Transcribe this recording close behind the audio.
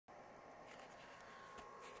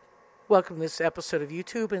Welcome to this episode of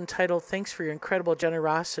YouTube entitled Thanks for Your Incredible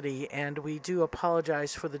Generosity, and we do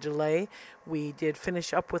apologize for the delay. We did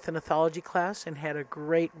finish up with an ethology class and had a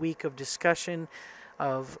great week of discussion,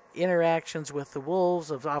 of interactions with the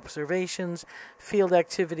wolves, of observations, field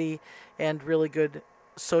activity, and really good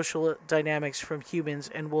social dynamics from humans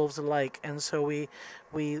and wolves alike. And so we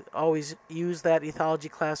always use that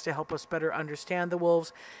ethology class to help us better understand the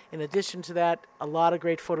wolves. In addition to that, a lot of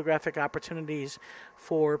great photographic opportunities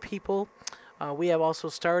for people. We have also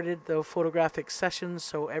started the photographic sessions,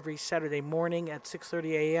 so every Saturday morning at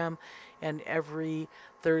 6:30 a.m. and every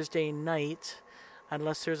Thursday night,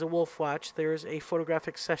 unless there's a wolf watch, there's a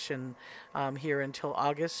photographic session here until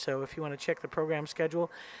August. So if you want to check the program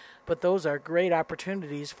schedule. But those are great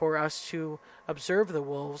opportunities for us to observe the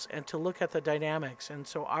wolves and to look at the dynamics. And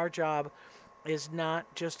so our job is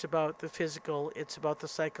not just about the physical, it's about the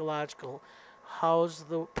psychological. How's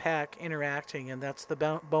the pack interacting? And that's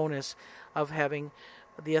the bonus of having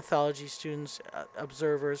the ethology students,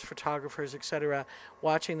 observers, photographers, etc.,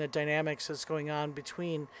 watching the dynamics that's going on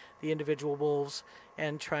between the individual wolves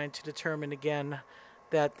and trying to determine again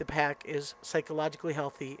that the pack is psychologically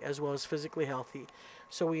healthy as well as physically healthy.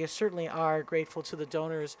 So we certainly are grateful to the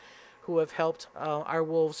donors who have helped our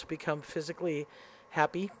wolves become physically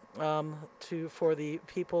happy, for the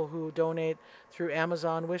people who donate through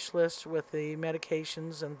Amazon wish lists with the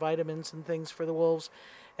medications and vitamins and things for the wolves,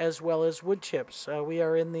 as well as wood chips. We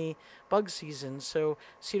are in the bug season, so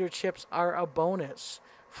cedar chips are a bonus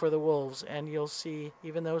for the wolves. And you'll see,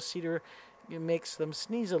 even though cedar makes them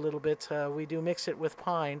sneeze a little bit, we do mix it with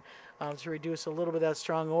pine to reduce a little bit of that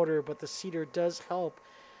strong odor, but the cedar does help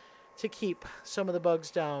to keep some of the bugs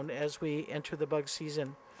down as we enter the bug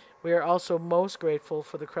season. We are also most grateful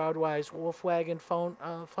for the Crowdwise Wolf Wagon Fund,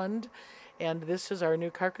 and this is our new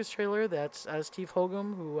carcass trailer. That's Steve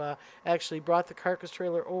Hogum, who actually brought the carcass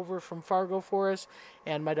trailer over from Fargo for us,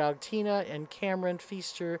 and my dog Tina and Cameron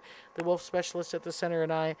Feaster, the wolf specialist at the center,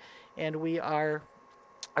 and I, and we are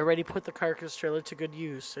already put the carcass trailer to good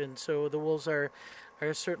use, and so the wolves are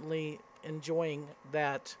certainly enjoying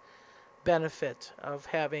that benefit of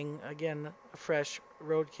having, again, a fresh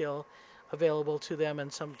roadkill available to them,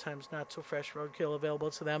 and sometimes not so fresh roadkill available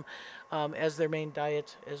to them as their main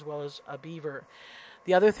diet, as well as a beaver.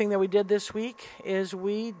 The other thing that we did this week is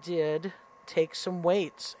we did take some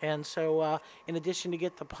weights, and so in addition to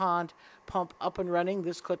get the pond pump up and running,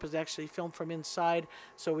 this clip is actually filmed from inside,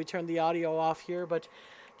 so we turned the audio off here, but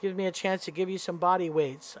gives me a chance to give you some body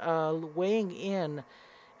weights. Weighing in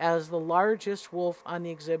as the largest wolf on the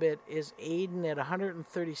exhibit is Aiden at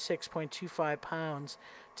 136.25 pounds.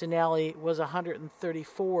 Denali was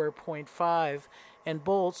 134.5, and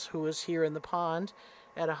Bolts, who is here in the pond,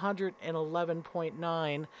 at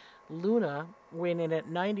 111.9. Luna weighing in at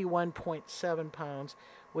 91.7 pounds,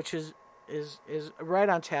 which is right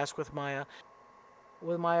on task with Maya.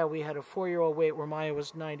 With Maya, we had a 4-year-old weight where Maya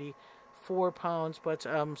was 94 pounds, but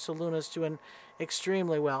so Luna's doing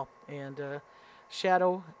extremely well. And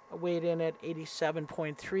Shadow weighed in at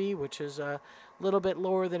 87.3, which is a little bit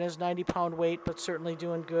lower than his 90-pound weight, but certainly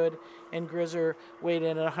doing good. And Grizzer weighed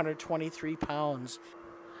in at 123 pounds.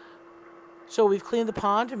 So we've cleaned the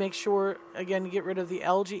pond to make sure, again, to get rid of the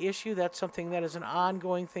algae issue. That's something that is an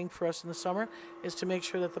ongoing thing for us in the summer, is to make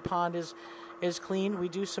sure that the pond is clean. We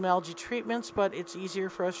do some algae treatments, but it's easier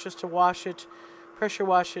for us just to wash it, pressure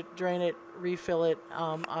wash it, drain it, refill it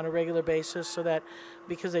on a regular basis, so that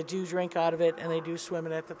because they do drink out of it and they do swim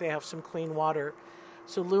in it, that they have some clean water.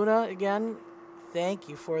 So Luna, again, thank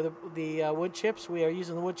you for the wood chips. We are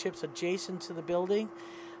using the wood chips adjacent to the building.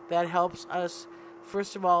 That helps us,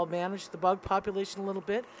 first of all, manage the bug population a little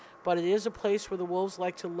bit, but it is a place where the wolves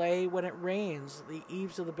like to lay when it rains. The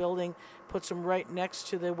eaves of the building puts them right next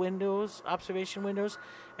to the windows, observation windows,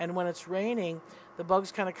 and when it's raining, the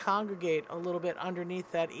bugs kind of congregate a little bit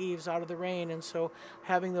underneath that eaves out of the rain, and so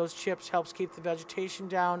having those chips helps keep the vegetation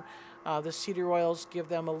down. The cedar oils give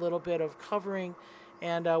them a little bit of covering,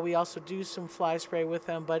 and we also do some fly spray with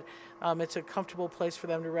them, but it's a comfortable place for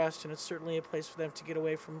them to rest, and it's certainly a place for them to get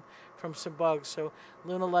away from some bugs. So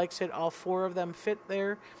Luna likes it. All 4 of them fit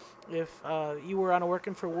there. If you were on a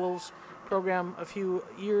Working for Wolves program a few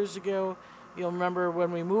years ago, you'll remember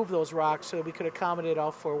when we moved those rocks so we could accommodate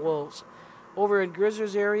all 4 wolves. Over in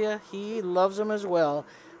Grizzer's area, he loves them as well.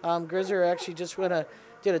 Grizzer actually just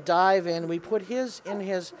did a dive in. We put his in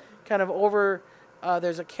his kind of over,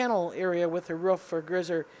 there's a kennel area with a roof for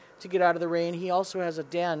Grizzer to get out of the rain. He also has a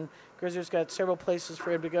den. Grizzer's got several places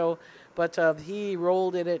for him to go, but he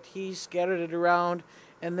rolled in it, he scattered it around,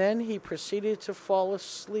 and then he proceeded to fall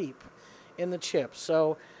asleep in the chips.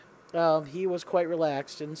 So he was quite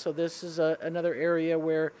relaxed, and so this is another area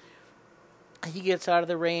where he gets out of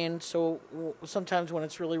the rain. So sometimes when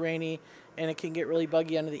it's really rainy and it can get really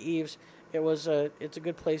buggy under the eaves, it's a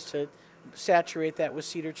good place to saturate that with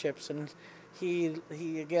cedar chips. And he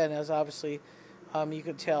again, as obviously you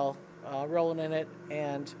could tell, rolling in it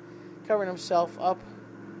and covering himself up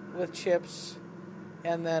with chips,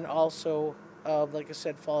 and then also, like I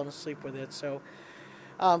said, falling asleep with it. So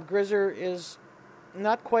Grizzer is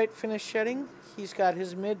not quite finished shedding. He's got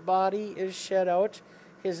his mid-body is shed out.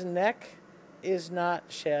 His neck is not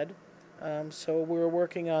shed. So we're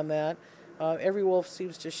working on that. Every wolf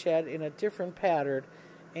seems to shed in a different pattern,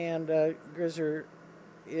 and Grizzer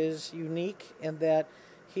is unique in that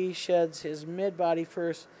he sheds his mid-body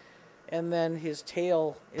first, and then his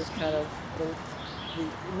tail is kind of,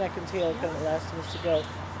 the neck and tail kind of the last things to go.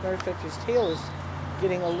 Matter of fact, his tail is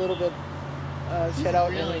getting a little bit shed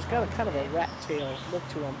out, and he's got a kind of a rat tail look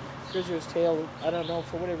to him. Grizzer's tail, I don't know,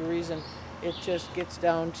 for whatever reason, it just gets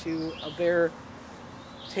down to a bare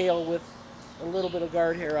tail with a little bit of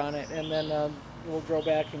guard hair on it, and then will grow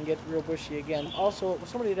back and get real bushy again. Also,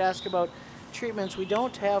 somebody had asked about treatments. We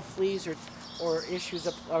don't have fleas or issues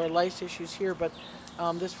or lice issues here, but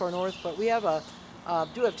this far north. But we have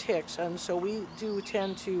do have ticks, and so we do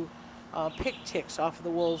tend to pick ticks off of the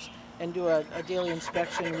wolves and do a daily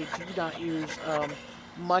inspection. We do not use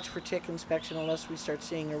much for tick inspection unless we start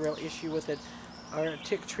seeing a real issue with it, or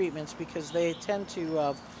tick treatments, because they tend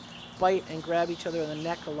to bite and grab each other in the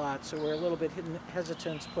neck a lot. So we're a little bit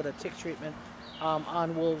hesitant to put a tick treatment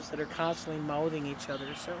on wolves that are constantly mouthing each other.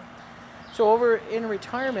 So over in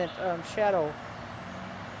retirement, Shadow,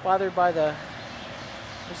 bothered by the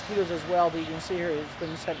mosquitoes as well, but you can see here it's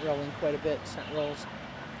been scent rolling quite a bit, scent rolls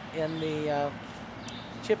in the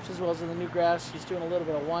chips as well as in the new grass. He's doing a little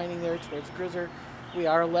bit of whining there towards Grizzer. We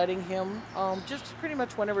are letting him just pretty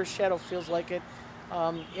much whenever Shadow feels like it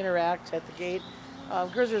interact at the gate.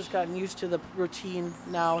 Grizzer's gotten used to the routine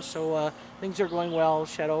now, so things are going well.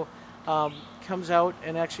 Shadow comes out,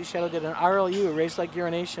 and actually Shadow did an RLU, a race like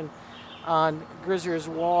urination, on Grizzer's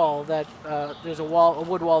wall. That there's a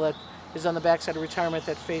wood wall that is on the backside of retirement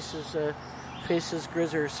that faces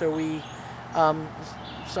Grizzer. So we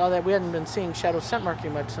saw that. We hadn't been seeing Shadow scent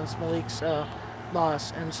marking much since Malik's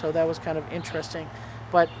loss, and so that was kind of interesting.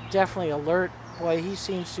 But definitely alert. Boy, he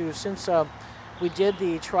seems to, since we did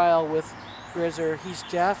the trial with Grizzer, he's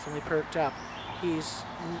definitely perked up. He's,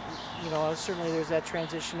 certainly there's that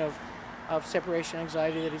transition of separation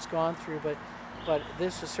anxiety that he's gone through, but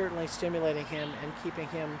this is certainly stimulating him and keeping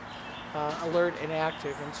him alert and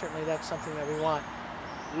active, and certainly that's something that we want.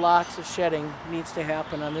 Lots of shedding needs to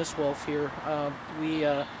happen on this wolf here. We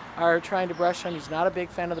are trying to brush him. He's not a big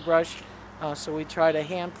fan of the brush, so we try to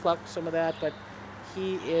hand pluck some of that, but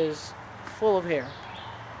he is full of hair.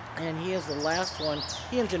 And he is the last one.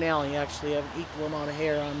 He and Denali actually have an equal amount of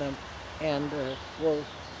hair on them, and we'll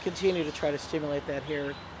continue to try to stimulate that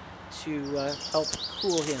hair to help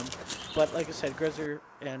cool him. But like I said, Grizzer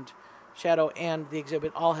and Shadow and the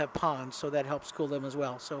exhibit all have ponds, so that helps cool them as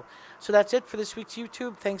well. So that's it for this week's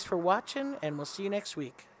YouTube. Thanks for watching, and we'll see you next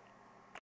week.